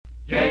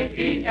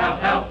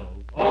J-E-L-L-O.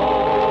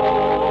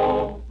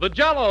 The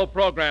Jell-O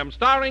program,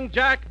 starring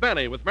Jack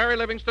Benny, with Mary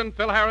Livingston,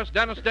 Phil Harris,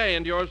 Dennis Day,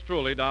 and yours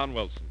truly, Don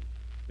Wilson.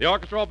 The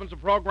orchestra opens the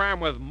program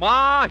with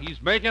Ma, He's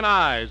Making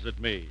Eyes at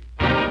Me.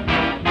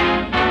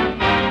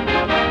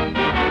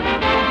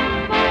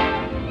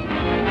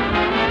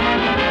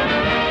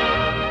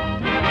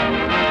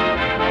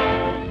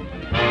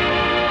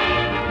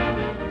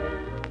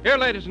 Here,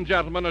 ladies and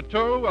gentlemen, are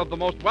two of the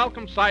most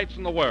welcome sights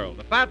in the world.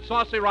 A fat,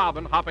 saucy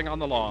robin hopping on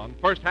the lawn,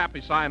 first happy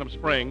sign of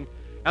spring,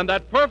 and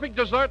that perfect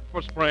dessert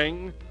for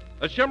spring,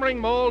 a shimmering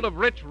mold of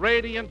rich,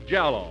 radiant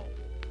Jell-O.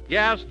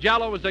 Yes,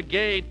 Jell-O is a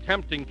gay,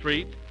 tempting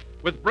treat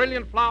with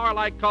brilliant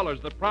flower-like colors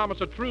that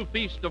promise a true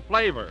feast of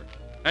flavor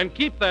and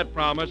keep that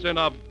promise in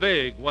a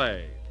big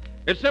way.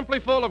 It's simply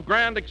full of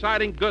grand,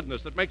 exciting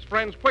goodness that makes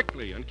friends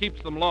quickly and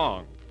keeps them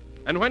long.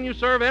 And when you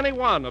serve any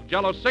one of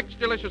Jell-O's 6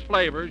 delicious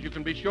flavors, you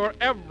can be sure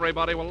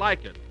everybody will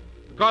like it,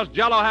 because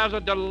Jell-O has a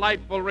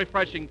delightful,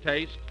 refreshing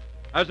taste,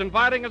 as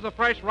inviting as the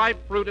fresh,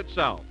 ripe fruit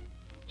itself.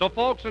 So,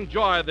 folks,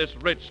 enjoy this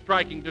rich,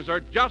 striking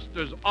dessert just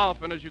as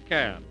often as you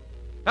can.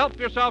 Help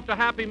yourself to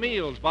happy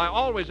meals by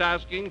always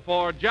asking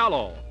for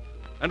Jell-O.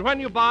 And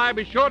when you buy,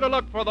 be sure to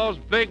look for those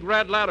big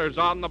red letters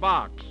on the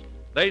box.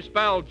 They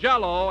spell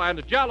Jell-O,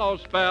 and Jell-O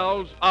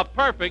spells a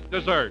perfect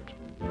dessert.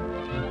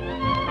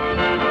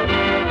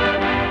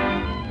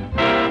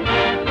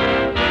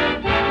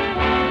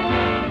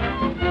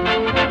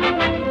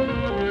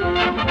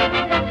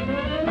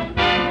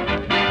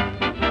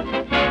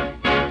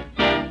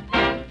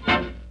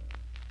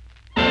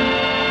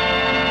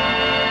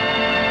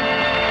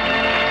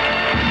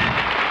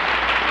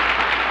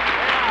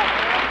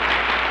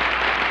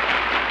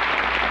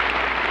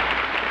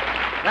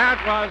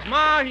 That was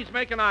Ma, He's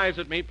Making Eyes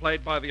at Me,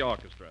 played by the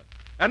orchestra.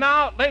 And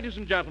now, ladies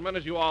and gentlemen,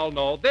 as you all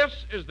know,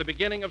 this is the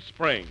beginning of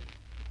spring.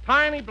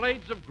 Tiny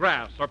blades of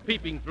grass are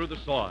peeping through the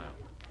soil.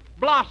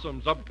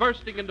 Blossoms are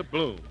bursting into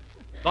bloom.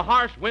 The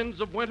harsh winds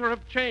of winter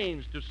have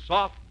changed to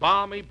soft,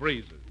 balmy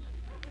breezes.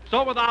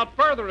 So without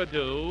further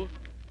ado,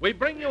 we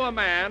bring you a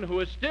man who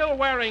is still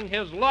wearing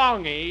his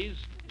longies,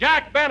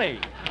 Jack Benny.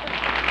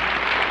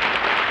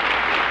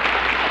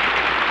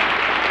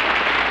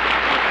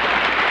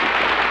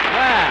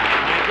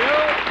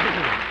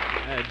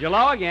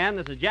 Jell-O again.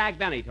 This is Jack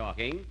Benny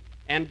talking.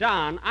 And,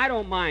 Don, I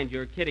don't mind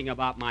your kidding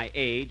about my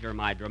age or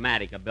my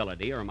dramatic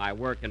ability or my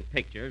work in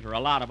pictures or a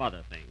lot of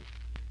other things.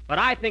 But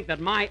I think that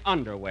my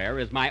underwear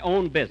is my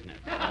own business.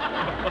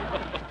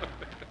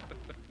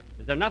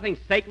 Is there nothing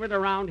sacred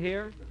around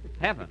here?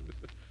 Heaven.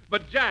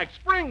 But, Jack,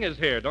 spring is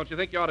here. Don't you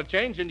think you ought to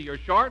change into your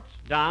shorts?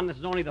 Don, this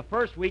is only the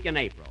first week in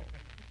April.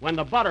 When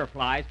the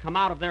butterflies come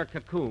out of their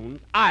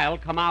cocoons, I'll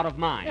come out of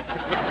mine.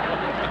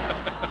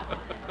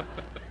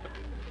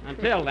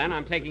 Until then,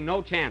 I'm taking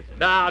no chances.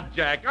 Now,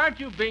 Jack, aren't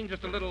you being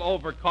just a little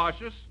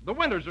overcautious? The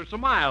winters are so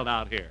mild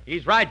out here.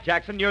 He's right,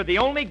 Jackson. You're the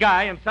only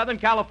guy in Southern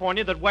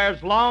California that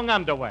wears long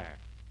underwear.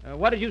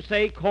 What did you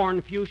say,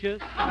 corn fuchsias?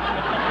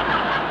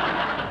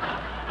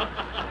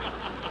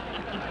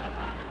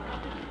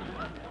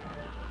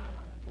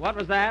 What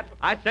was that?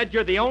 I said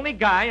you're the only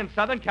guy in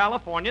Southern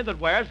California that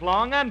wears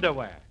long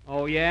underwear.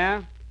 Oh,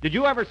 yeah? Did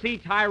you ever see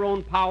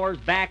Tyrone Power's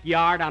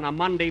backyard on a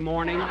Monday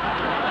morning?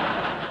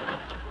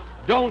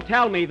 Don't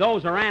tell me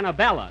those are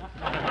Annabella's.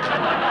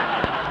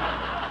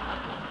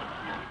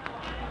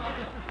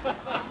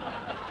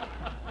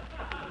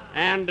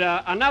 And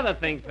another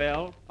thing,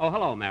 Phil. Oh,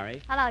 hello,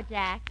 Mary. Hello,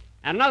 Jack.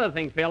 And another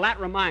thing, Phil, that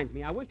reminds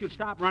me. I wish you'd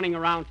stop running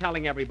around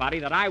telling everybody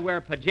that I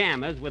wear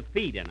pajamas with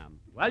feet in them.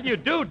 Well, you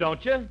do,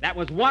 don't you? That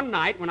was one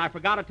night when I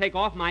forgot to take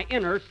off my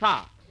inner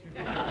socks.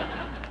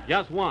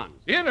 Just once.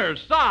 Inner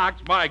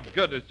socks? My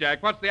goodness,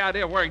 Jack. What's the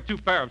idea of wearing 2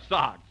 pair of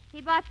socks?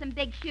 He bought some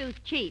big shoes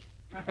cheap.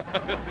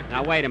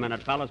 Now, wait a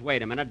minute, fellas,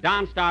 wait a minute.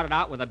 Don started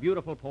out with a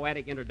beautiful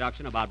poetic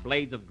introduction about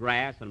blades of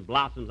grass and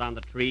blossoms on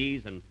the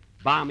trees and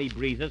balmy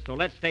breezes, so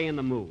let's stay in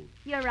the mood.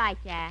 You're right,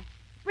 Jack.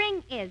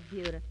 Spring is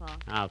beautiful.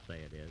 I'll say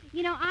it is.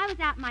 You know, I was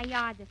out in my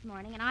yard this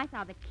morning, and I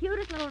saw the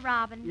cutest little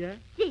robin. Yeah?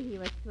 Gee, he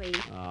was sweet.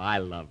 Oh, I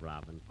love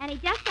robins. And he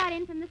just got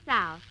in from the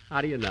south.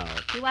 How do you know?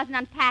 He wasn't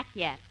unpacked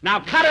yet. Now,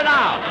 cut it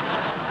out!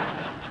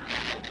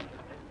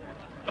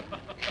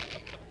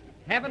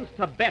 Heavens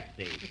to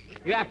Betsy.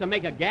 You have to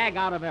make a gag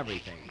out of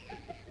everything.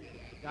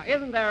 Now,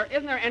 isn't there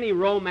any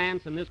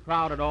romance in this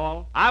crowd at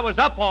all? I was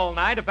up all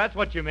night, if that's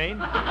what you mean.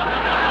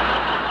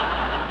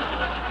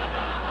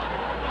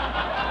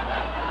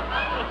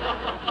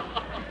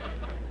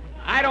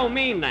 I don't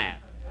mean that.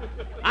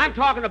 I'm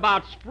talking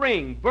about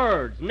spring,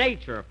 birds,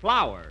 nature,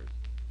 flowers.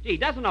 Gee,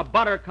 doesn't a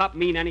buttercup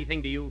mean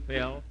anything to you,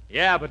 Phil?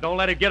 Yeah, but don't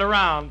let it get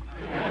around.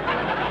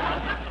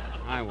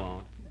 I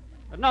won't.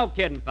 But no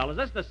kidding, fellas.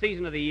 This is the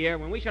season of the year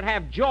when we should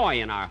have joy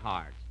in our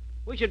hearts.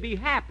 We should be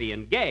happy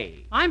and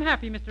gay. I'm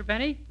happy, Mr.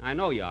 Benny. I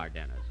know you are,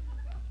 Dennis.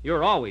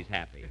 You're always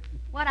happy.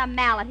 What a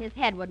mallet his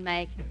head would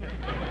make.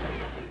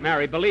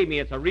 Mary, believe me,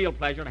 it's a real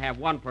pleasure to have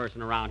one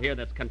person around here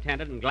that's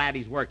contented and glad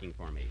he's working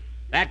for me.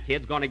 That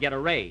kid's going to get a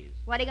raise.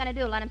 What are you going to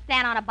do, let him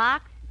stand on a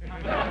box?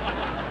 No,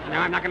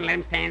 I'm not going to let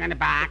him stand on a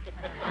box.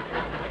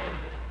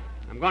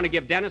 I'm going to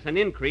give Dennis an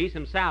increase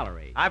in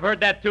salary. I've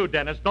heard that too,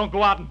 Dennis. Don't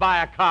go out and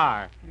buy a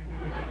car.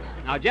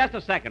 Now, just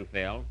a second,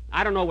 Phil.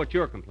 I don't know what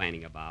you're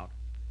complaining about.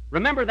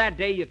 Remember that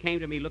day you came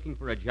to me looking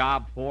for a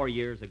job 4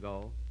 years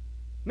ago?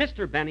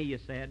 Mr. Benny, you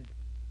said.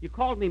 You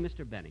called me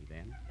Mr. Benny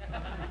then.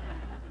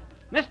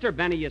 Mr.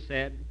 Benny, you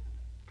said,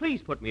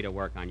 please put me to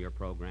work on your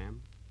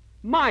program.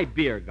 My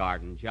beer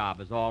garden job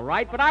is all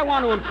right, but I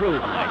want to improve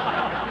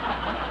myself.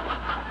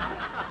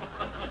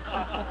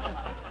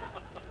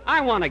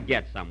 I want to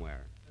get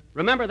somewhere.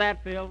 Remember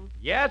that, Phil?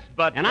 Yes,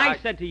 but... And I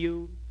said to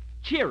you,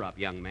 cheer up,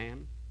 young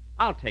man.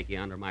 I'll take you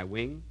under my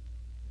wing.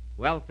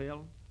 Well,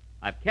 Phil,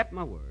 I've kept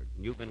my word,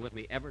 and you've been with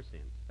me ever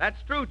since.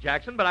 That's true,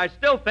 Jackson, but I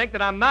still think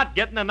that I'm not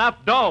getting enough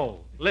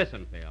dough.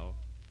 Listen, Phil.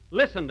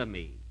 Listen to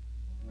me.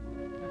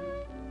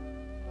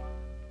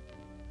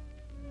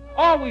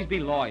 Always be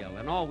loyal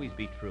and always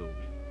be true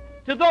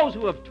to those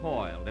who have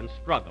toiled and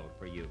struggled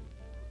for you.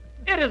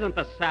 It isn't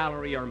the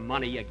salary or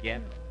money you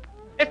get.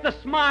 It's the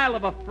smile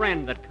of a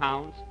friend that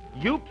counts.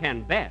 You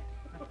can bet.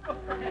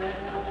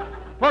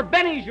 For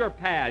Benny's your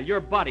pal, your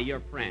buddy,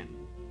 your friend.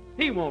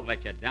 He won't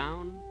let you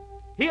down.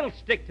 He'll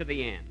stick to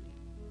the end.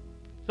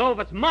 So if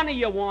it's money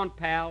you want,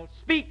 pal,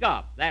 speak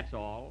up, that's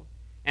all.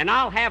 And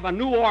I'll have a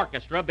new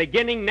orchestra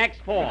beginning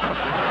next fall.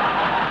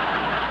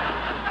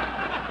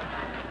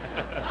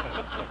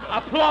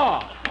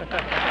 Applause.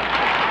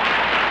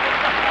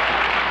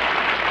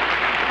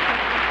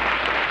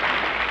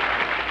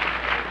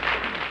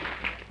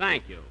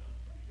 Thank you.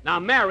 Now,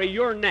 Mary,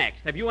 you're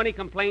next. Have you any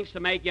complaints to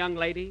make, young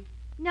lady?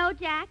 No,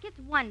 Jack, it's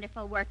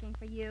wonderful working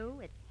for you.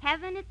 It's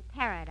heaven, it's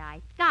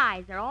paradise.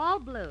 Skies are all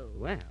blue.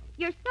 Well.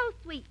 You're so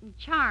sweet and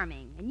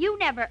charming, and you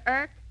never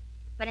irk.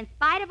 But in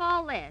spite of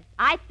all this,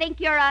 I think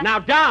you're a... Now,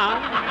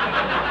 Don!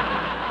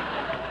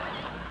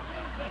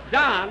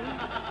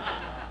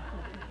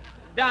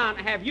 Don,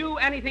 have you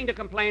anything to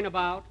complain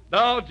about?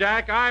 No,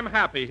 Jack, I'm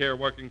happy here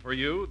working for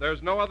you.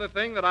 There's no other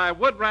thing that I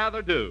would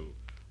rather do.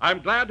 I'm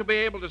glad to be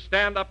able to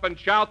stand up and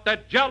shout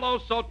that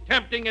Jell-O's so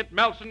tempting it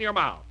melts in your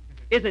mouth.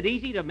 Is it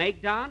easy to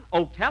make, Don?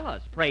 Oh, tell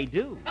us, pray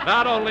do.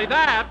 Not only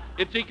that,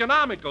 it's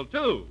economical,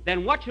 too.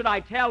 Then what should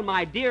I tell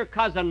my dear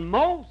cousin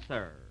Mo,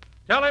 sir?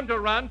 Tell him to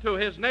run to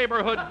his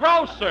neighborhood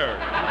grocer.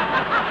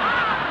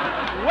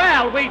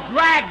 Well, we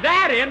dragged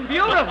that in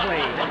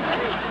beautifully.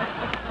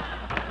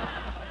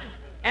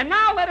 And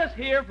now let us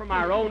hear from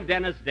our own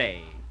Dennis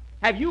Day.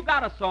 Have you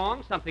got a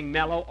song, something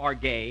mellow or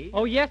gay?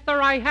 Oh, yes, sir,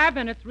 I have,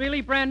 and it's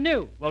really brand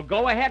new. Well,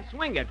 go ahead,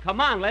 swing it.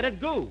 Come on, let it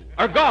go.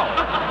 Or go.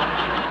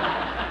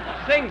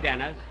 Sing,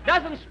 Dennis.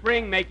 Doesn't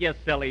spring make you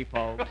silly,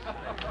 folks?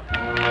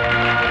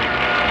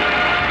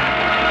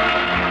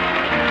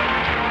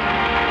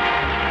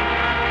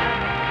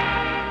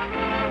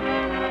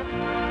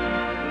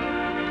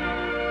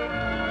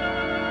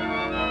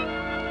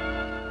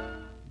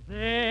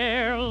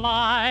 There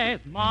lies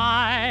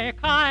my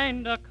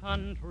kind of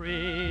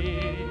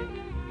country,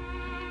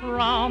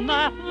 round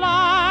that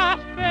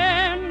last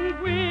bend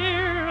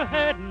we're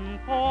heading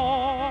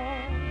for.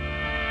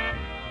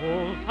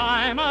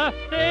 Old-timer,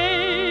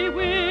 stay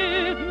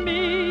with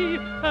me,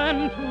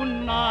 and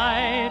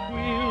tonight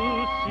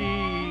we'll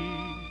see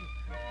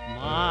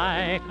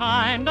my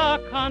kind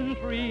of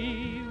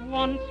country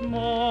once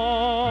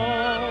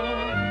more.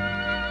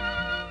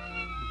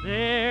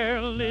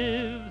 There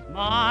lives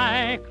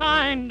my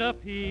kind of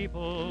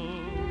people,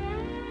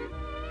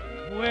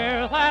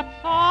 where that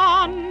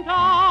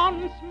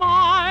sundown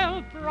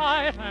smiles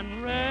bright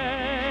and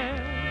red.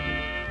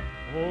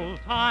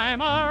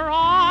 Old-timer,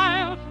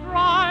 I'll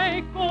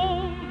strike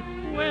gold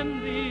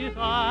when these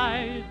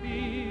eyes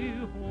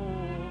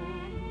behold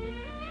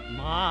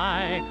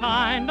my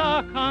kind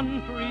of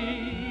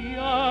country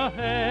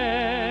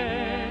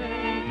ahead.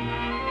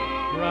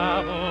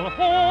 Travel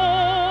home,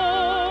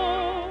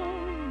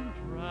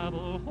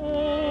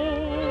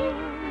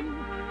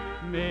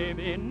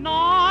 maybe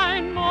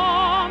 9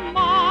 more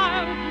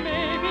miles,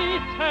 maybe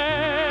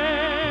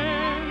 10.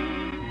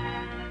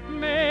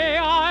 May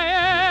I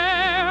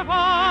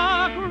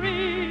ever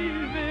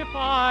grieve if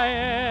I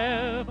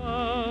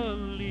ever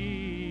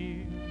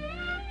leave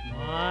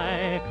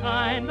my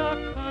kind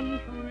of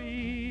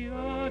country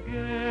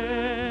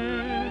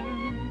again.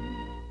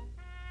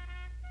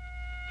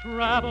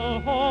 Travel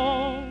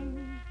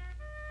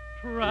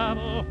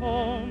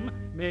home,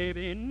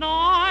 maybe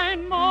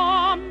 9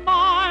 more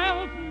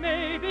miles,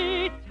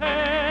 maybe 10.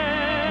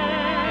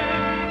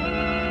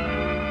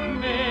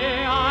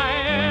 May I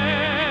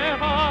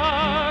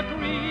ever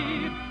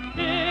grieve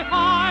if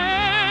I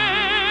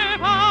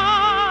ever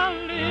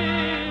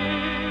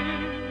live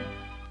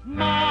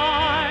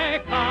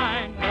my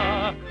kind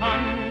of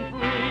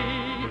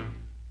country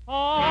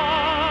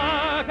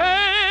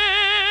again.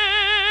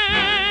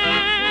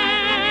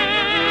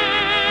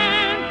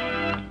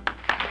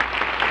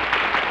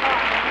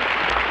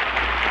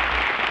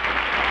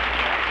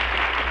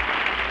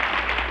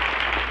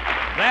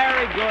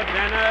 Very good,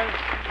 Dennis.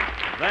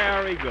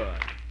 Very good.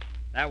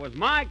 That was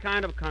My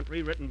Kind of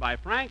Country, written by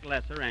Frank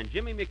Lesser and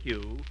Jimmy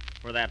McHugh,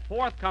 for that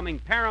forthcoming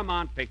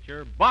Paramount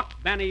picture,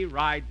 Buck Benny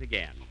Rides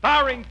Again.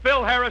 Starring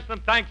Phil Harrison.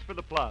 Thanks for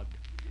the plug.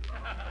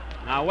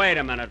 Now, wait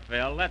a minute,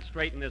 Phil. Let's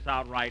straighten this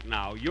out right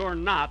now. You're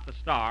not the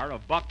star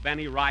of Buck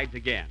Benny Rides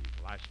Again.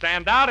 Well, I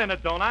stand out in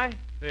it, don't I?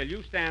 Phil,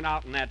 you stand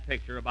out in that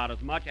picture about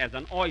as much as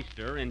an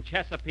oyster in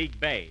Chesapeake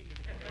Bay.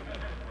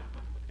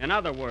 In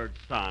other words,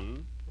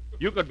 son,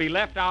 you could be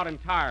left out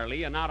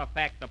entirely and not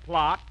affect the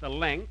plot, the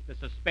length, the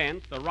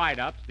suspense, the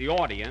write-ups, the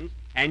audience,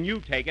 and you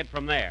take it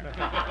from there.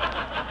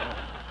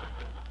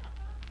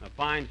 A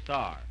fine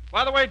star.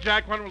 By the way,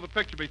 Jack, when will the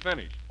picture be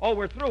finished? Oh,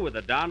 we're through with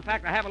it, Don. In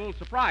fact, I have a little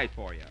surprise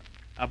for you.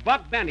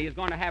 Buck Benny is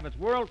going to have its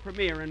world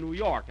premiere in New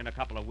York in a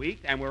couple of weeks,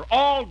 and we're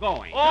all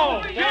going.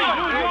 Oh, New New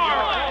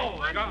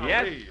York! York!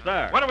 Yes,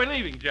 sir. When are we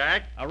leaving,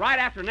 Jack? Right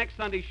after next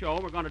Sunday's show,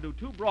 we're going to do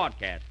 2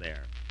 broadcasts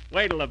there.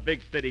 Wait till the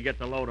big city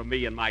gets a load of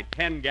me in my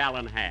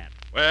 10-gallon hat.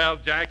 Well,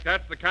 Jack,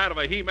 that's the kind of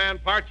a He-Man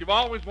part you've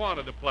always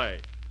wanted to play.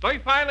 So you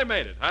finally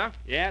made it, huh?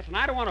 Yes, and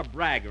I don't want to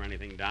brag or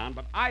anything, Don,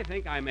 but I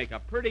think I make a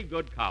pretty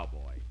good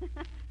cowboy.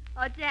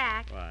 Oh,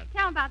 Jack. What?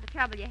 Tell him about the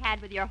trouble you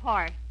had with your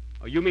horse.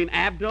 Oh, you mean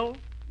Abdul?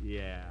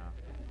 Yeah.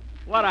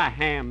 What a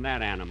ham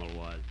that animal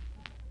was.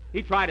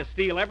 He tried to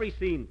steal every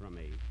scene from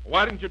me.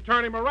 Why didn't you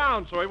turn him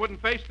around so he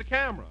wouldn't face the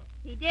camera?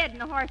 He did,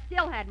 and the horse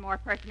still had more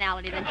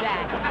personality than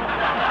Jack.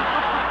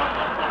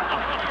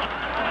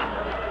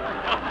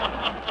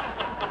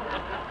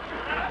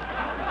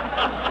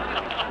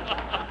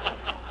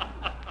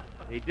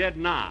 He did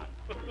not.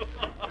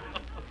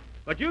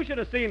 But you should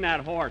have seen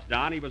that horse,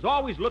 Don. He was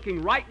always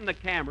looking right in the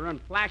camera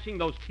and flashing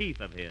those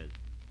teeth of his.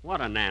 What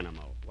an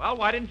animal. Well,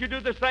 why didn't you do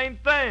the same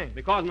thing?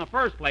 Because in the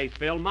first place,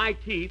 Phil, my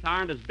teeth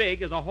aren't as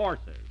big as a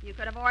horse's. You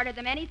could have ordered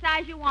them any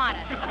size you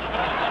wanted.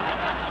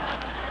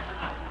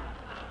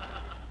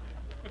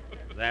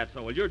 That's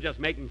so. Well, you're just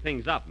making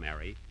things up,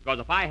 Mary. Because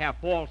if I have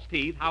false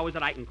teeth, how is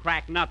it I can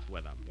crack nuts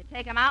with them? You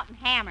take them out and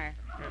hammer.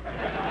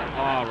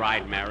 All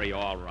right, Mary,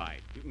 all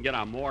right. You can get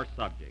on more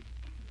subjects.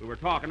 We were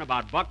talking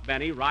about Buck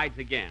Benny Rides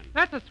Again.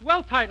 That's a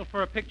swell title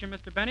for a picture,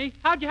 Mr. Benny.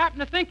 How'd you happen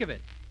to think of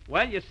it?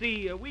 Well, you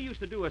see, we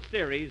used to do a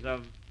series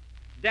of...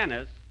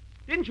 Dennis,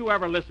 didn't you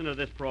ever listen to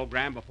this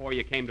program before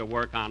you came to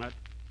work on it?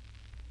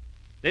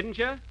 Didn't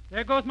you?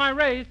 There goes my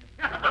raise.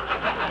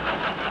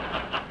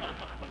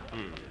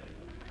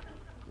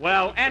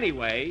 Well,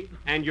 anyway,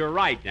 and you're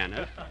right,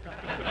 Dennis.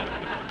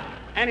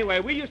 Anyway,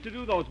 we used to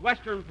do those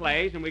Western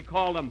plays, and we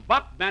called them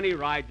Buck Benny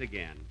Rides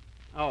Again.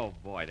 Oh,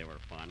 boy, they were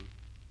fun.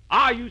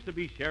 I used to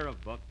be Sheriff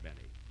Buck Benny.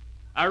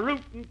 A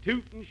rootin',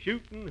 tootin',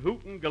 shootin',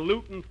 hootin',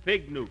 galootin',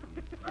 fig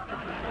Newton.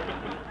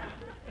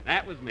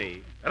 That was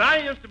me. And I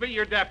used to be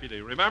your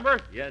deputy, remember?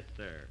 Yes,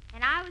 sir.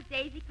 And I was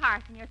Daisy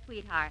Carson, your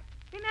sweetheart.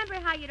 Remember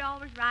how you'd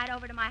always ride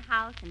over to my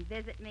house and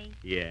visit me?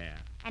 Yeah.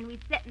 And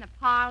we'd sit in the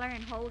parlor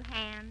and hold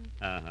hands.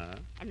 Uh-huh.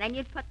 And then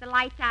you'd put the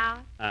lights out.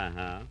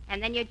 Uh-huh.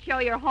 And then you'd show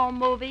your home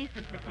movies.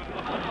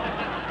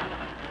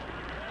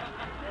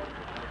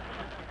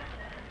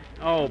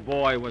 Oh,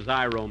 boy, was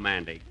I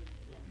romantic.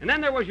 And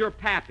then there was your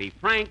pappy,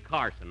 Frank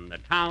Carson, the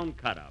town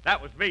cut-up.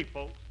 That was me,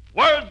 folks.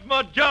 Where's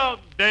my jug,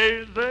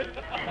 Daisy?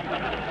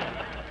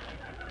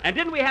 And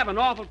didn't we have an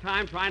awful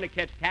time trying to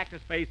catch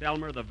Cactus Face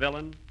Elmer, the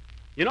villain?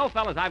 You know,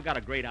 fellas, I've got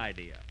a great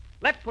idea.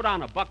 Let's put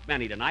on a Buck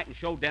Benny tonight and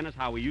show Dennis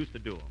how we used to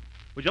do them.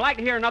 Would you like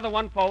to hear another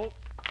one, folks?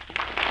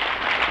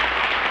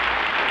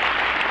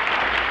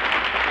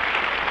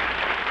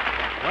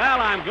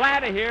 Well, I'm glad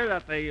to hear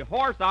that the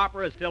horse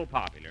opera is still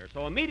popular.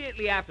 So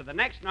immediately after the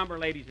next number,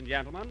 ladies and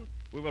gentlemen,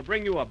 we will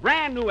bring you a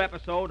brand new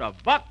episode of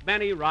Buck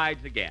Benny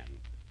Rides Again.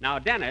 Now,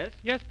 Dennis.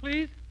 Yes,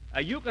 please?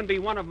 You can be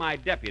one of my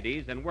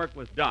deputies and work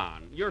with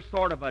Don. You're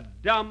sort of a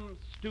dumb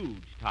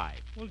stooge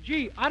type. Well,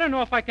 gee, I don't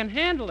know if I can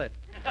handle it.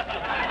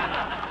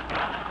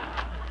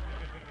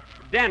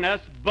 Dennis,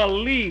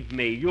 believe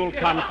me, you'll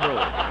come through.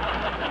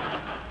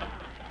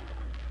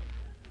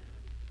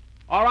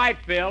 All right,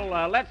 Phil,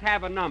 let's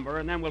have a number,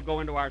 and then we'll go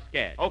into our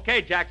sketch.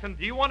 Okay, Jackson,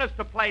 do you want us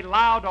to play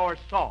loud or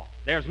soft?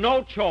 There's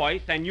no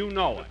choice, and you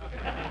know it.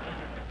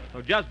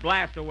 So just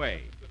blast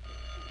away.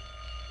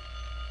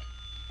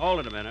 Hold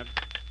it a minute.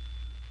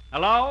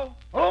 Hello?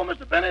 Oh,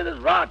 Mr. Benny, this is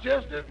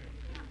Rochester.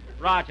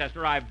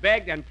 Rochester, I've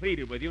begged and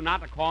pleaded with you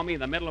not to call me in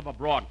the middle of a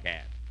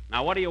broadcast.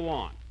 Now, what do you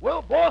want?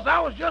 Well, boss, I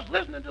was just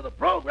listening to the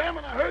program,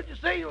 and I heard you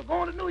say you were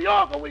going to New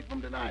York a week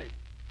from tonight.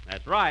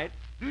 That's right.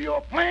 Do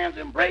your plans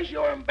embrace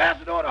your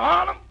ambassador to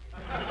Harlem?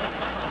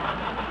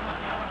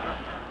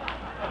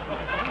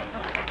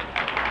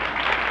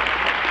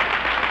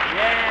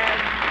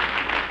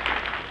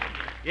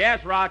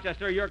 Yes,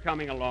 Rochester, you're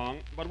coming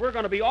along. But we're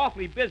going to be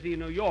awfully busy in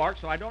New York,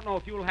 so I don't know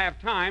if you'll have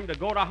time to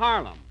go to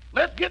Harlem.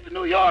 Let's get to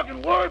New York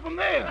and worry from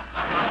there.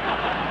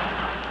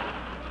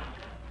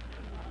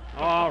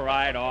 All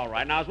right, all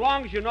right. Now, as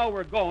long as you know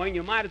we're going,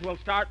 you might as well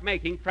start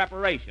making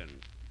preparations.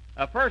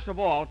 First of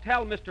all,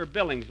 tell Mr.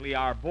 Billingsley,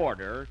 our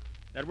boarder,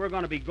 that we're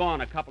going to be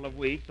gone a couple of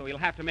weeks, so he'll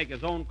have to make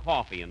his own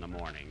coffee in the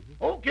morning.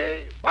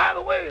 Okay. By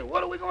the way,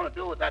 what are we going to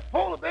do with that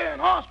polar bear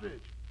and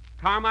ostrich?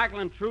 Carmichael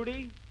and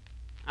Trudy?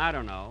 I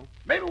don't know.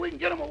 Maybe we can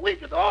get them a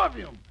week at the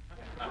Orpheum.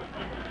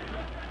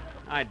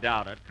 I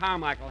doubt it.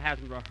 Carmichael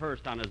hasn't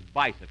rehearsed on his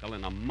bicycle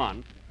in a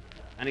month,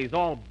 and he's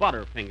all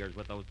butterfingers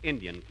with those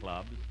Indian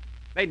clubs.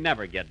 They'd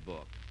never get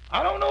booked.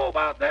 I don't know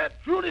about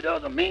that. Trudy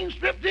does a mean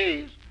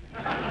striptease.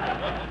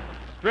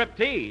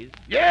 Striptease?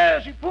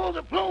 Yeah, she pulls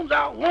her plumes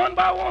out one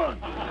by one.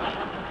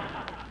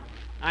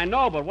 I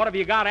know, but what have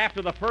you got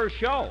after the first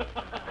show?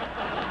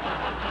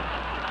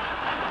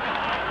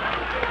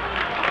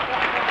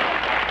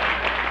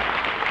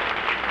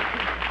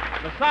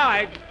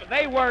 Besides,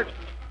 they work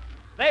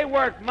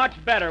much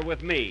better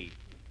with me.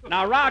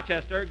 Now,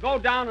 Rochester, go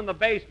down in the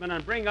basement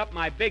and bring up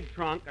my big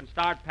trunk and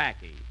start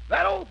packing.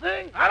 That old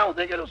thing, I don't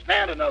think it'll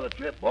stand another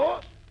trip,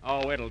 boss.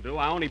 Oh, it'll do.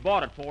 I only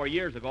bought it 4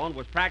 years ago and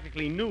was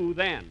practically new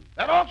then.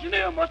 That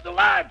auctioneer must have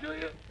lied to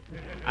you.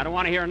 I don't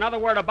want to hear another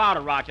word about it,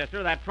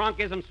 Rochester. That trunk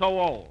isn't so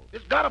old.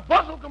 It's got a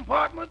bustle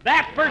compartment.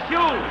 That's for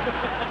shoes.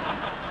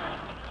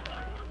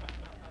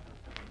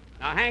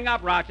 Now, hang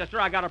up, Rochester.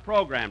 I got a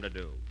program to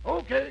do.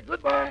 Okay,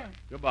 goodbye.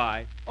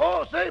 Goodbye.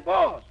 Oh, say,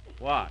 boss,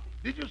 What?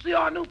 did you see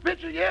our new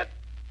picture yet?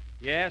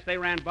 Yes, they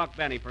ran Buck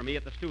Benny for me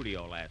at the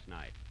studio last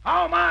night.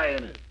 How am I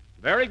in it?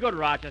 Very good,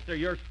 Rochester.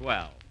 You're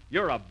swell.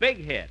 You're a big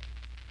hit.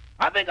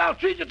 I think I'll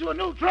treat you to a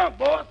new trunk,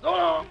 boss. So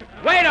long.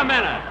 Wait a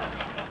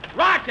minute!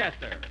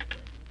 Rochester!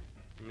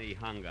 And he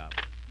hung up.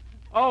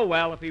 Oh,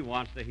 well, if he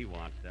wants to, he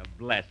wants to.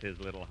 Bless his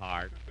little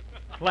heart.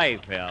 Play,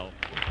 Phil.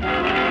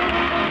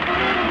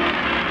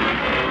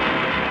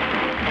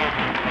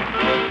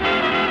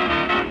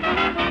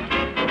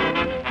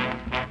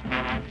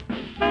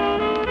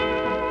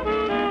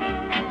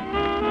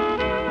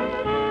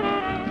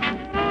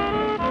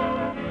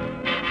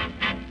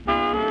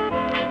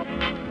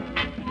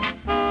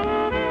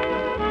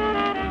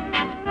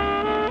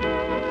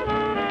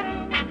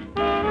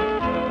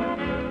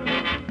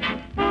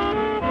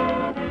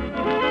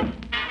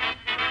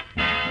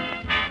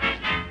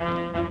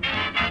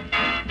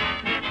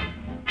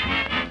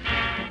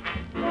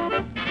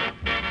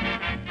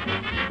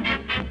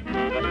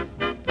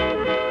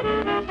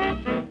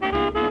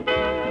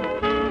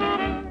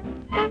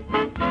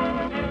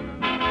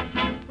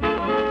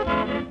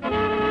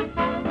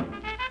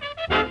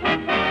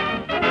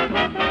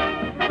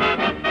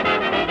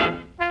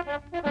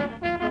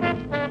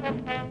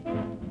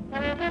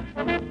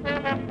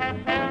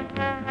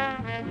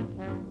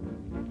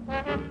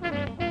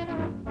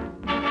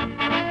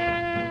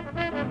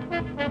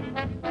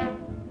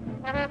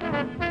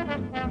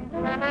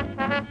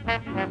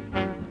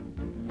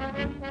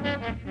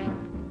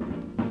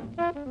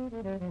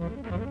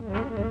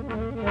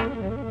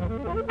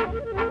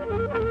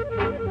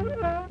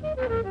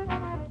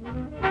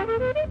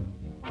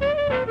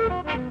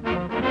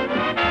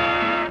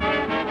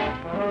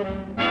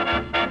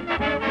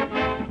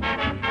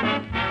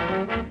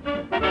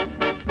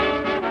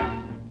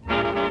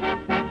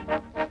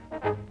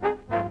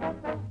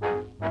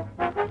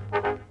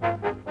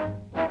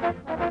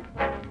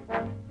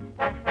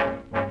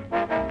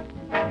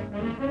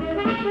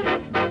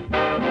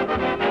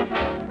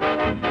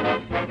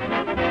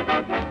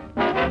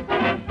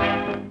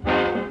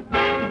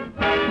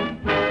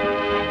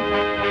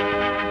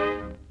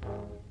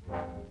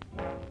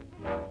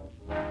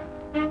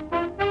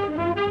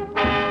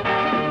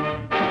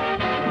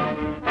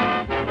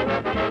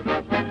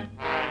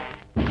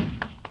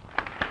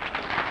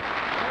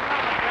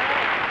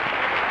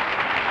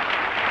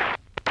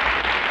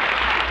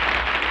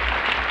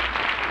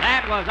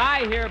 Was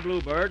I Hear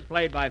Bluebird,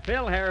 played by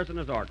Phil Harris and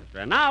his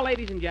orchestra. Now,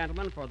 ladies and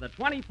gentlemen, for the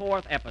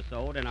 24th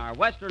episode in our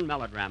Western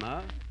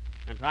melodrama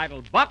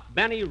entitled Buck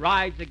Benny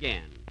Rides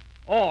Again,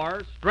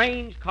 or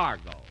Strange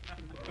Cargo.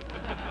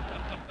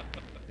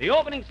 The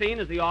opening scene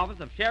is the office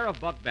of Sheriff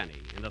Buck Benny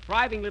in the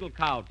thriving little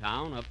cow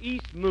town of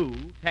East Moo,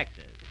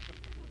 Texas.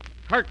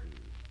 Curtain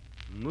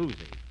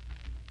music.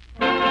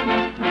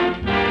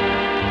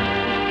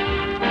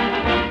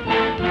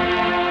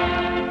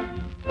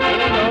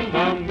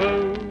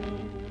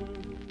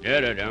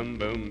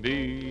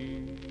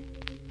 Da-da-dum-bum-bee.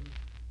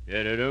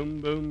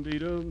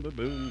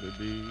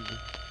 Da-da-dum-bum-bee-dum-ba-boom-ba-bee.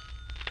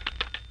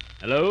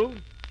 Hello?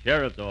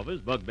 Sheriff's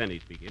office, Buck Benny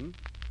speaking.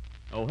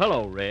 Oh,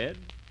 hello, Red.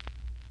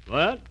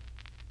 What?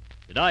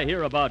 Did I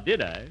hear about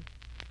Deadeye?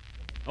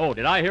 Oh,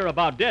 did I hear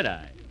about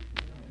Deadeye?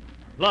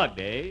 Plugged,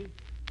 eh?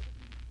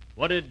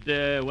 What did,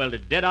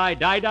 did Deadeye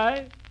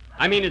die?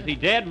 I mean, is he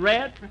dead,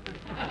 Red?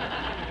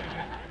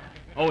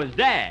 Oh, his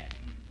dad.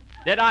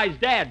 Deadeye's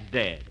dad's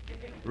dead,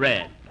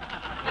 Red.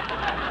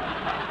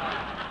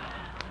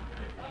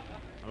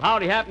 Well,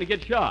 how'd he happen to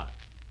get shot?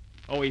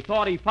 Oh, he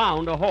thought he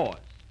found a horse.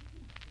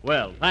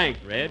 Well, thanks,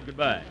 Red.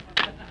 Goodbye.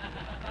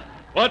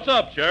 What's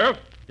up, Sheriff?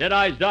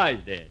 Deadeye's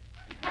dead.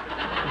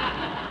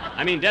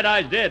 I mean,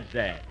 Deadeye's dead's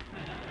dad.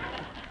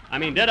 I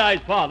mean,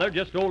 Deadeye's father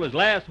just stole his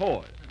last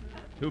horse.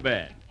 Too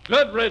bad.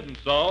 Good riddance,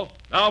 Saul.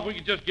 Now, if we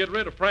could just get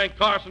rid of Frank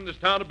Carson, this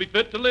town would be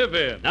fit to live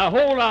in. Now,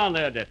 hold on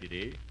there,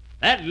 Deputy.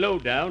 That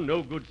low-down,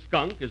 no-good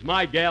skunk is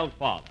my gal's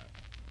father.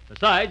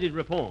 Besides, he's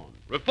reformed.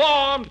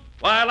 Reformed?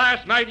 Why,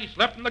 last night he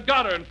slept in the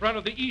gutter in front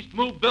of the East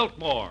Moo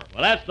Biltmore.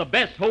 Well, that's the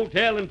best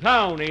hotel in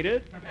town, ain't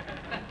it?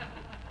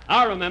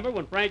 I remember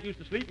when Frank used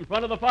to sleep in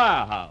front of the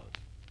firehouse.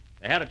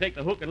 They had to take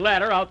the hook and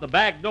ladder out the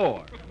back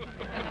door.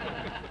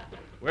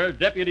 Where's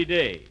Deputy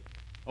Day?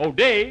 Oh,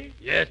 Day?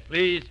 Yes,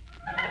 please.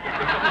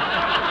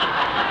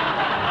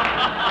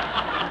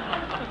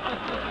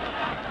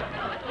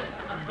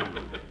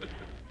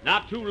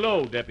 Not too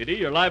low, Deputy.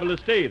 You're liable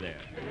to stay there.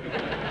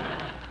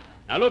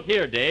 Now, look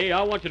here, Day.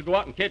 I want you to go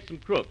out and catch some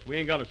crooks. We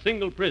ain't got a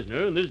single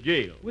prisoner in this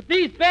jail. With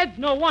these beds,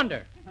 no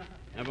wonder.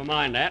 Never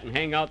mind that and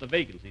hang out the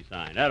vacancy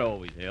sign. That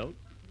always helps.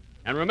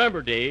 And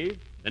remember, Dave,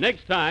 the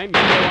next time you go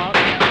out...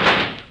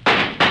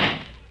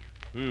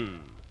 Did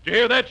you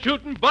hear that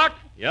shooting, Buck?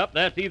 Yep,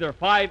 that's either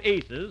 5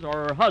 aces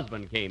or her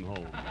husband came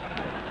home.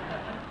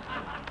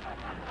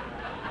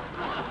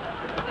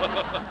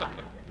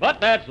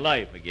 But that's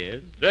life, I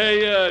guess.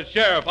 Say,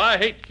 Sheriff, I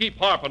hate to keep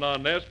harping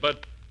on this,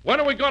 but when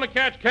are we going to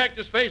catch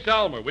Cactus Face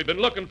Elmer? We've been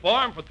looking for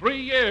him for 3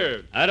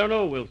 years. I don't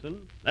know,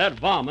 Wilson. That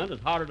varmint is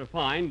harder to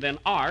find than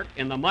art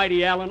in the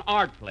Mighty Allen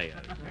art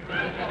players.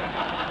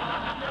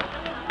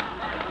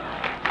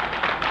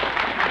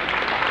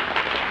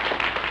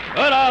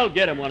 But I'll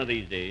get him one of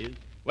these days.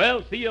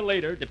 Well, see you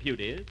later,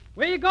 deputies.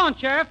 Where you going,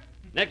 Sheriff?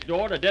 Next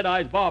door to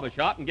Deadeye's barber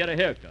shop and get a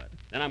haircut.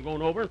 Then I'm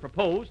going over and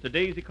propose to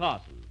Daisy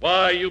Carson.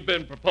 Why, you've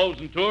been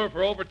proposing to her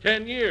for over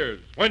 10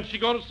 years. When's she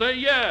going to say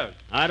yes?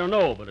 I don't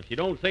know, but if she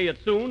don't say it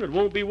soon, it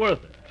won't be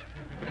worth it.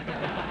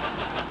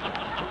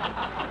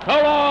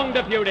 So long,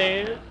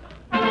 deputies.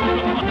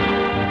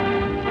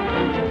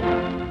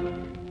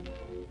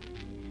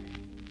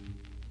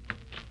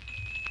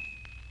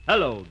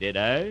 Hello,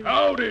 Deadeye.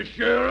 Howdy,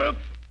 Sheriff.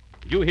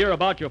 Did you hear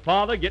about your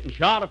father getting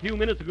shot a few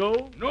minutes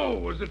ago? No,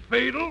 was it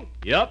fatal?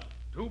 Yep.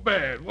 Too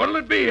bad. What'll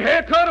it be,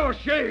 haircut or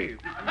shave?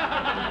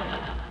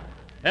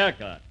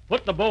 Haircut.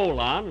 Put the bowl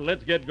on and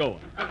let's get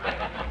going.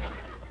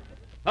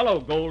 Hello,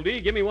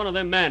 Goldie. Give me one of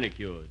them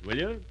manicures, will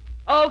you?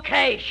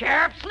 Okay,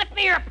 Sheriff. Slip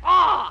me your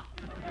paw.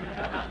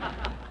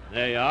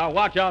 There you are.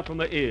 Watch out for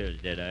my ears,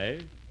 Deadeye.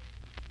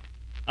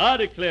 I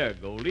declare,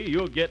 Goldie,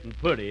 you're getting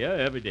prettier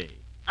every day.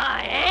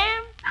 I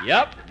am?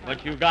 Yep,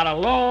 but you've got a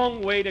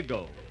long way to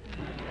go.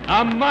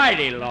 A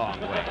mighty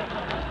long way.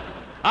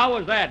 How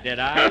was that,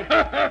 Deadeye?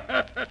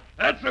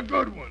 That's a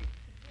good one.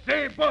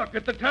 Say, Buck,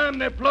 at the time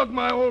they plugged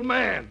my old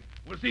man,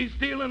 was he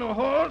stealing a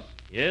horse?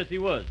 Yes, he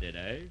was,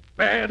 Deadeye.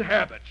 Bad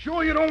habit.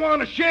 Sure you don't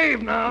want to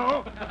shave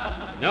now?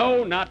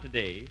 No, not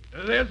today.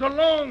 There's a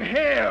long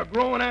hair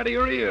growing out of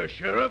your ear,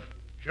 Sheriff.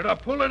 Should I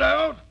pull it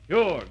out?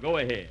 Sure, go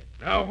ahead.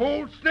 Now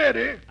hold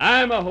steady.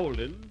 I'm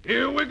a-holding.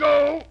 Here we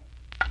go.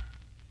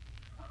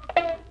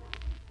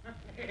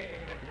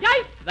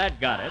 Yikes!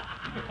 That got it.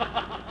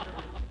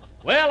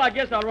 Well, I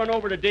guess I'll run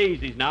over to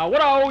Daisy's now.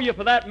 What do I owe you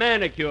for that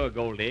manicure,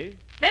 Goldie?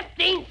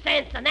 15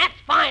 cents, and that's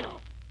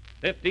final.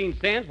 15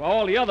 cents? Well,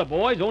 all the other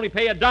boys only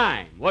pay a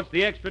dime. What's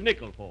the extra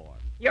nickel for?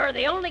 You're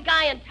the only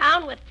guy in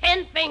town with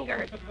 10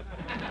 fingers.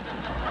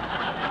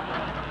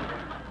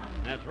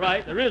 That's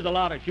right. There is a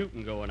lot of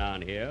shooting going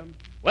on here.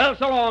 Well,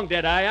 so long,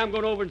 Deadeye. I'm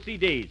going over and see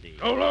Daisy.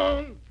 So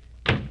long.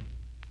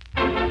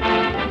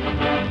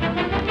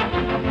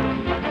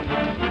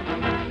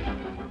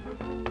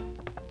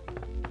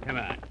 Come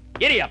on.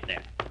 Giddy up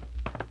there.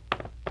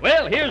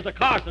 Well, here's the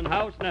Carson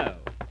house now.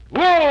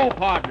 Whoa,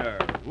 partner.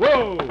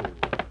 Whoa.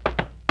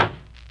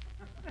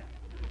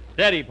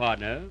 Steady,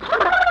 partner.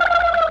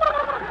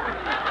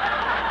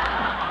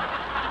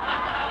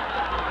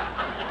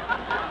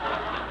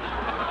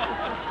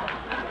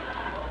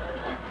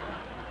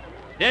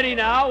 Steady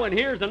now, and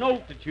here's a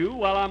note to chew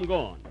while I'm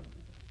gone.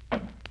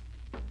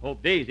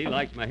 Hope Daisy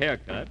likes my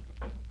haircut.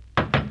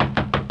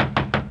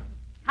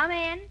 Come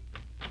in.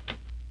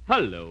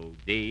 Hello,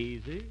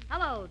 Daisy.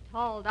 Hello,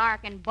 tall,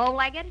 dark, and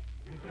bow-legged.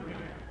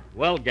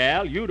 Well,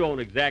 gal, you don't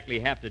exactly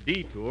have to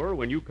detour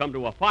when you come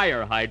to a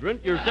fire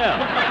hydrant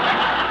yourself.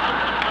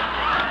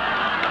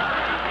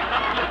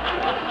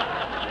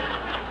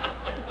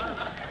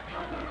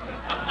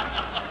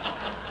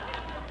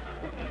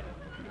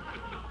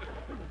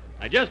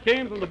 I just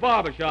came from the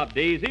barber shop,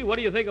 Daisy. What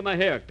do you think of my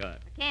haircut?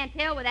 I can't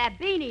tell with that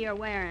beanie you're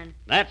wearing.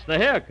 That's the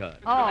haircut.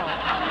 Oh.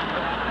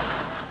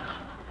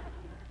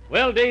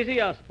 Well,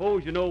 Daisy, I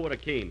suppose you know what I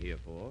came here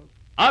for.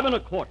 I've been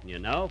a-courting you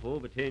now for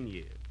over 10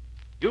 years.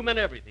 You meant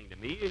everything to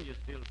me, and you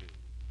still do.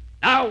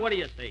 Now, what do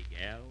you say,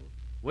 gal?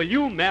 Will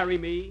you marry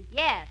me?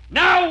 Yes.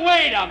 Now,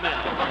 wait a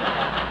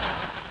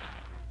minute!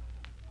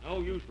 No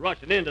use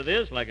rushing into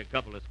this like a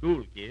couple of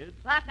school kids.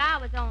 Buck, I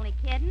was only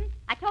kidding.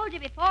 I told you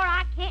before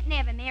I can't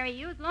never marry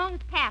you as long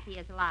as Pappy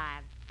is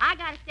alive. I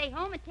gotta stay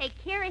home and take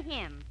care of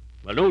him.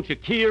 Well, don't you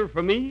care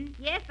for me?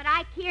 Yes, but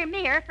I care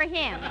more for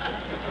him.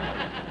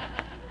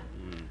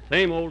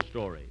 Same old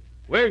story.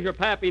 Where's your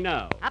pappy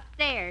now?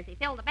 Upstairs. He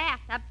filled the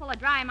bathtub full of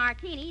dry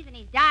martinis, and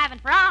he's diving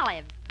for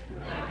olives.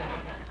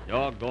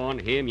 Doggone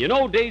him. You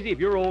know, Daisy, if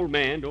your old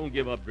man don't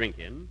give up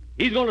drinking,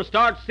 he's going to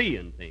start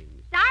seeing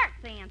things. Start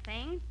seeing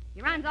things?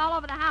 He runs all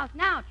over the house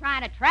now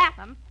trying to trap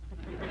them.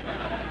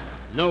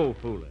 No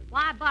fooling.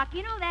 Why, Buck,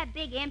 you know that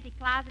big empty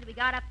closet we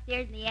got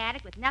upstairs in the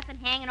attic with nothing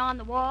hanging on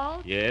the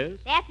walls? Yes?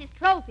 That's his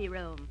trophy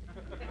room.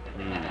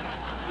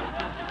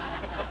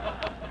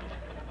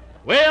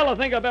 Well, I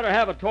think I better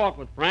have a talk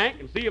with Frank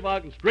and see if I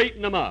can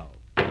straighten him out.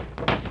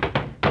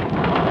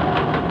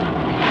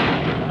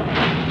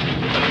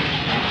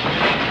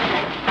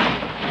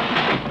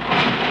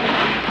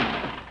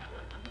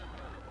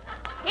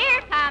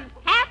 Here comes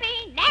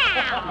Happy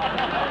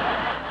now.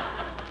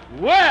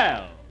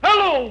 Well,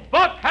 Hello,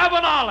 Buck. Have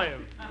an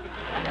olive.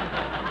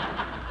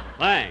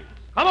 thanks.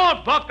 Come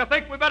on, Buck. I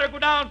think we better go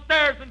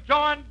downstairs and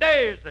join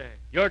Daisy.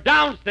 You're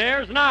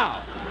downstairs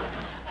now.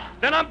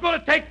 Then I'm going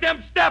to take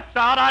them steps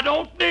out. I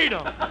don't need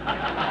them.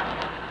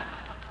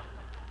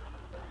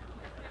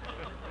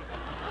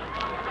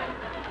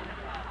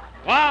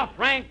 Well,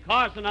 Frank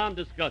Carson, I'm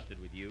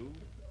disgusted with you.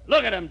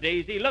 Look at him,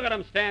 Daisy. Look at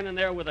him standing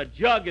there with a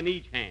jug in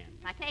each hand.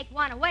 If I take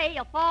one away,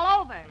 you'll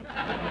fall over.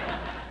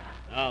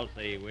 I'll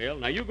say he will.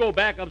 Now, you go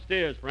back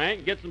upstairs, Frank,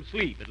 and get some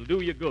sleep. It'll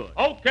do you good.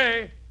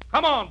 Okay.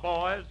 Come on,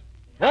 boys.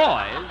 Boys?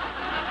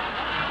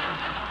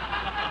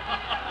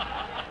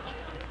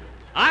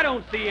 I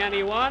don't see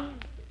anyone.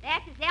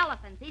 That's his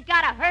elephants. He's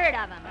got a herd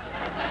of them.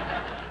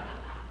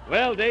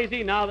 Well,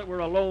 Daisy, now that we're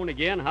alone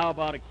again, how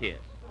about a kiss?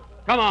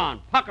 Come on,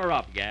 pucker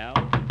up, gal.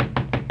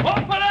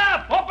 Open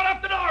up! Open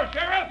up the door,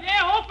 Sheriff!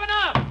 Yeah, open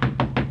up.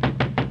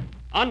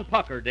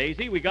 Unpucker,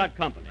 Daisy. We got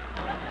company.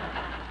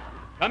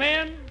 Come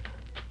in.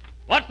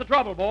 What's the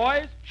trouble,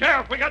 boys?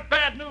 Sheriff, we got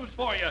bad news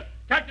for you.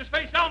 Cactus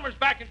Face Elmer's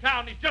back in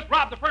town. He's just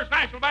robbed the First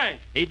National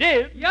Bank. He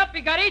did? Yup, he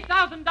got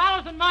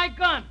 $8,000 in my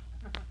gun.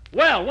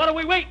 Well, what are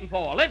we waiting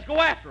for? Let's go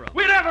after him.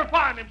 We'll never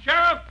find him,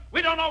 Sheriff.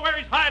 We don't know where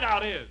his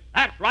hideout is.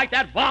 That's right.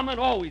 That varmint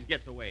always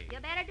gets away. You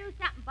better do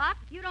something, Buck.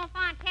 If you don't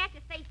find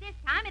Cactus Face this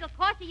time, it'll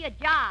cost you your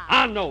job.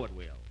 I know it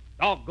will.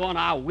 Doggone,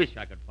 I wish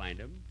I could find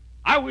him.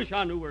 I wish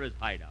I knew where his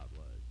hideout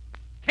was.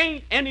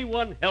 Can't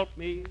anyone help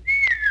me?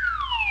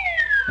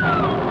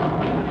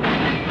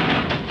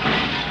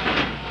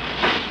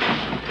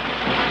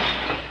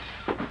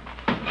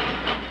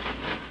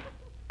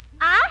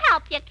 I'll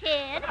help you,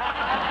 kid.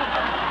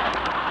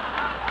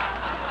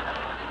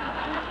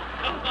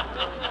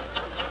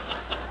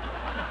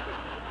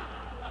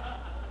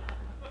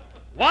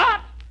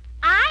 What?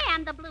 I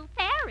am the Blue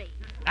Fairy.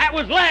 That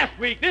was last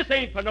week. This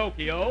ain't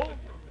Pinocchio.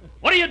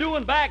 What are you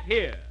doing back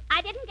here?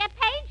 I didn't get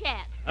paid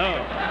yet.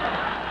 Oh.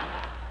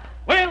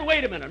 Well,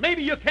 wait a minute.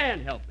 Maybe you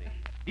can help me.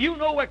 Do you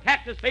know where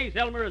Cactus Face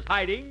Elmer is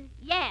hiding?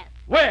 Yes.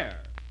 Where?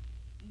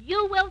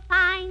 You will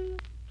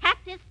find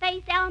Cactus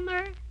Face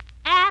Elmer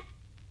at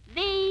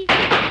the...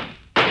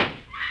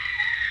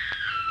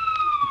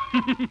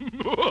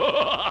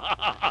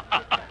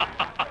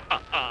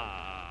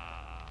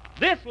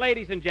 This,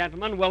 ladies and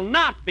gentlemen, will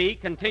not be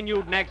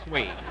continued next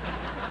week.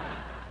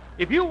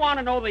 If you want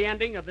to know the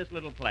ending of this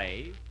little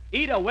play,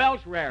 eat a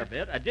Welsh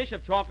rarebit, a dish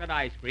of chocolate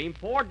ice cream,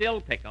 4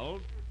 dill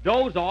pickles,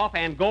 doze off,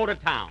 and go to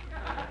town.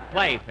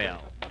 Play, Phil.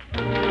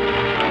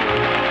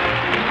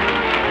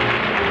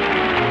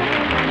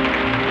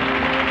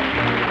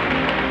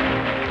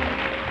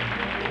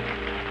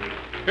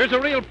 Here's a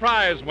real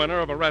prize winner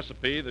of a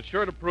recipe that's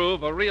sure to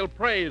prove a real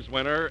praise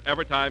winner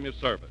every time you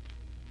serve it.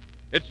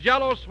 It's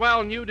Jell-O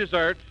Swell new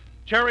dessert,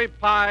 cherry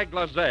pie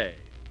glacé.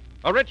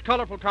 A rich,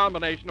 colorful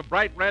combination of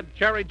bright red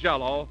cherry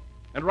Jell-O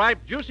and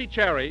ripe, juicy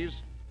cherries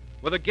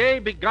with a gay,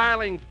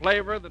 beguiling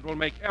flavor that will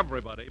make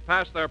everybody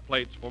pass their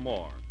plates for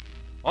more.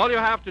 All you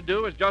have to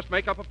do is just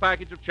make up a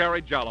package of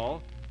cherry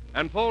Jell-O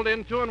and fold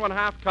in 2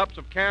 1/2 cups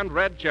of canned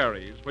red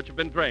cherries, which have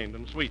been drained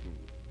and sweetened.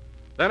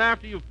 Then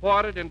after you've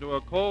poured it into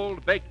a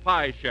cold baked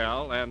pie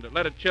shell and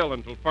let it chill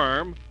until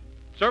firm,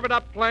 serve it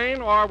up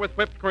plain or with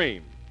whipped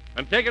cream.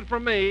 And take it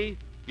from me,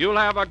 you'll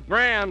have a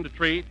grand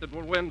treat that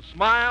will win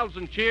smiles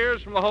and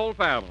cheers from the whole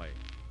family.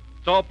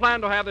 So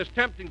plan to have this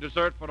tempting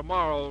dessert for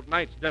tomorrow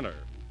night's dinner.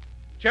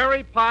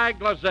 Cherry pie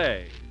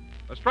glacé,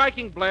 a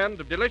striking blend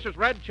of delicious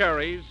red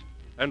cherries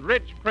and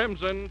rich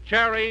crimson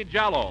cherry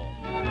Jell-O.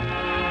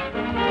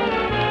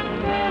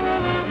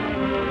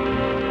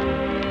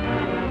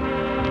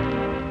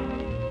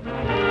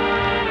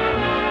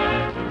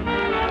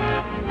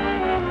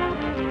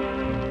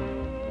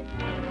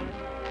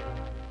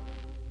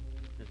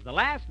 The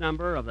last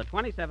number of the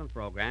 27th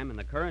program in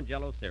the current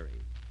Jell-O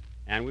series.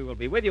 And we will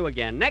be with you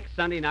again next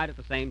Sunday night at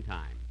the same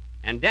time.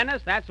 And,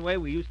 Dennis, that's the way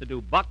we used to do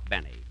Buck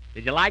Benny.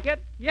 Did you like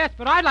it? Yes,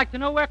 but I'd like to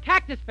know where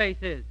Cactus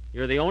Face is.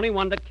 You're the only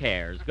one that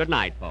cares. Good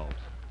night, folks.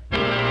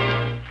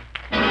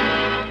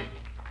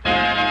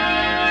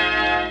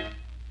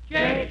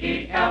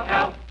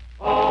 Jell-O.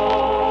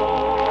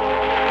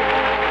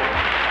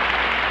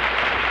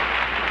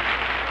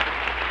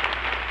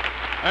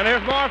 And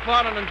here's more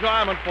fun and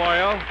enjoyment for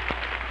you.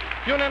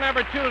 Tune in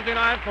every Tuesday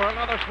night for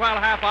another swell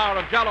half hour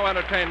of Jell-O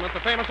entertainment,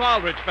 the famous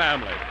Aldrich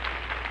family.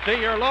 See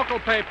your local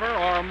paper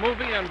or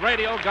movie and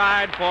radio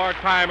guide for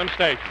time and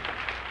station.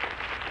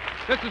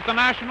 This is the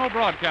National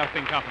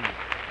Broadcasting Company.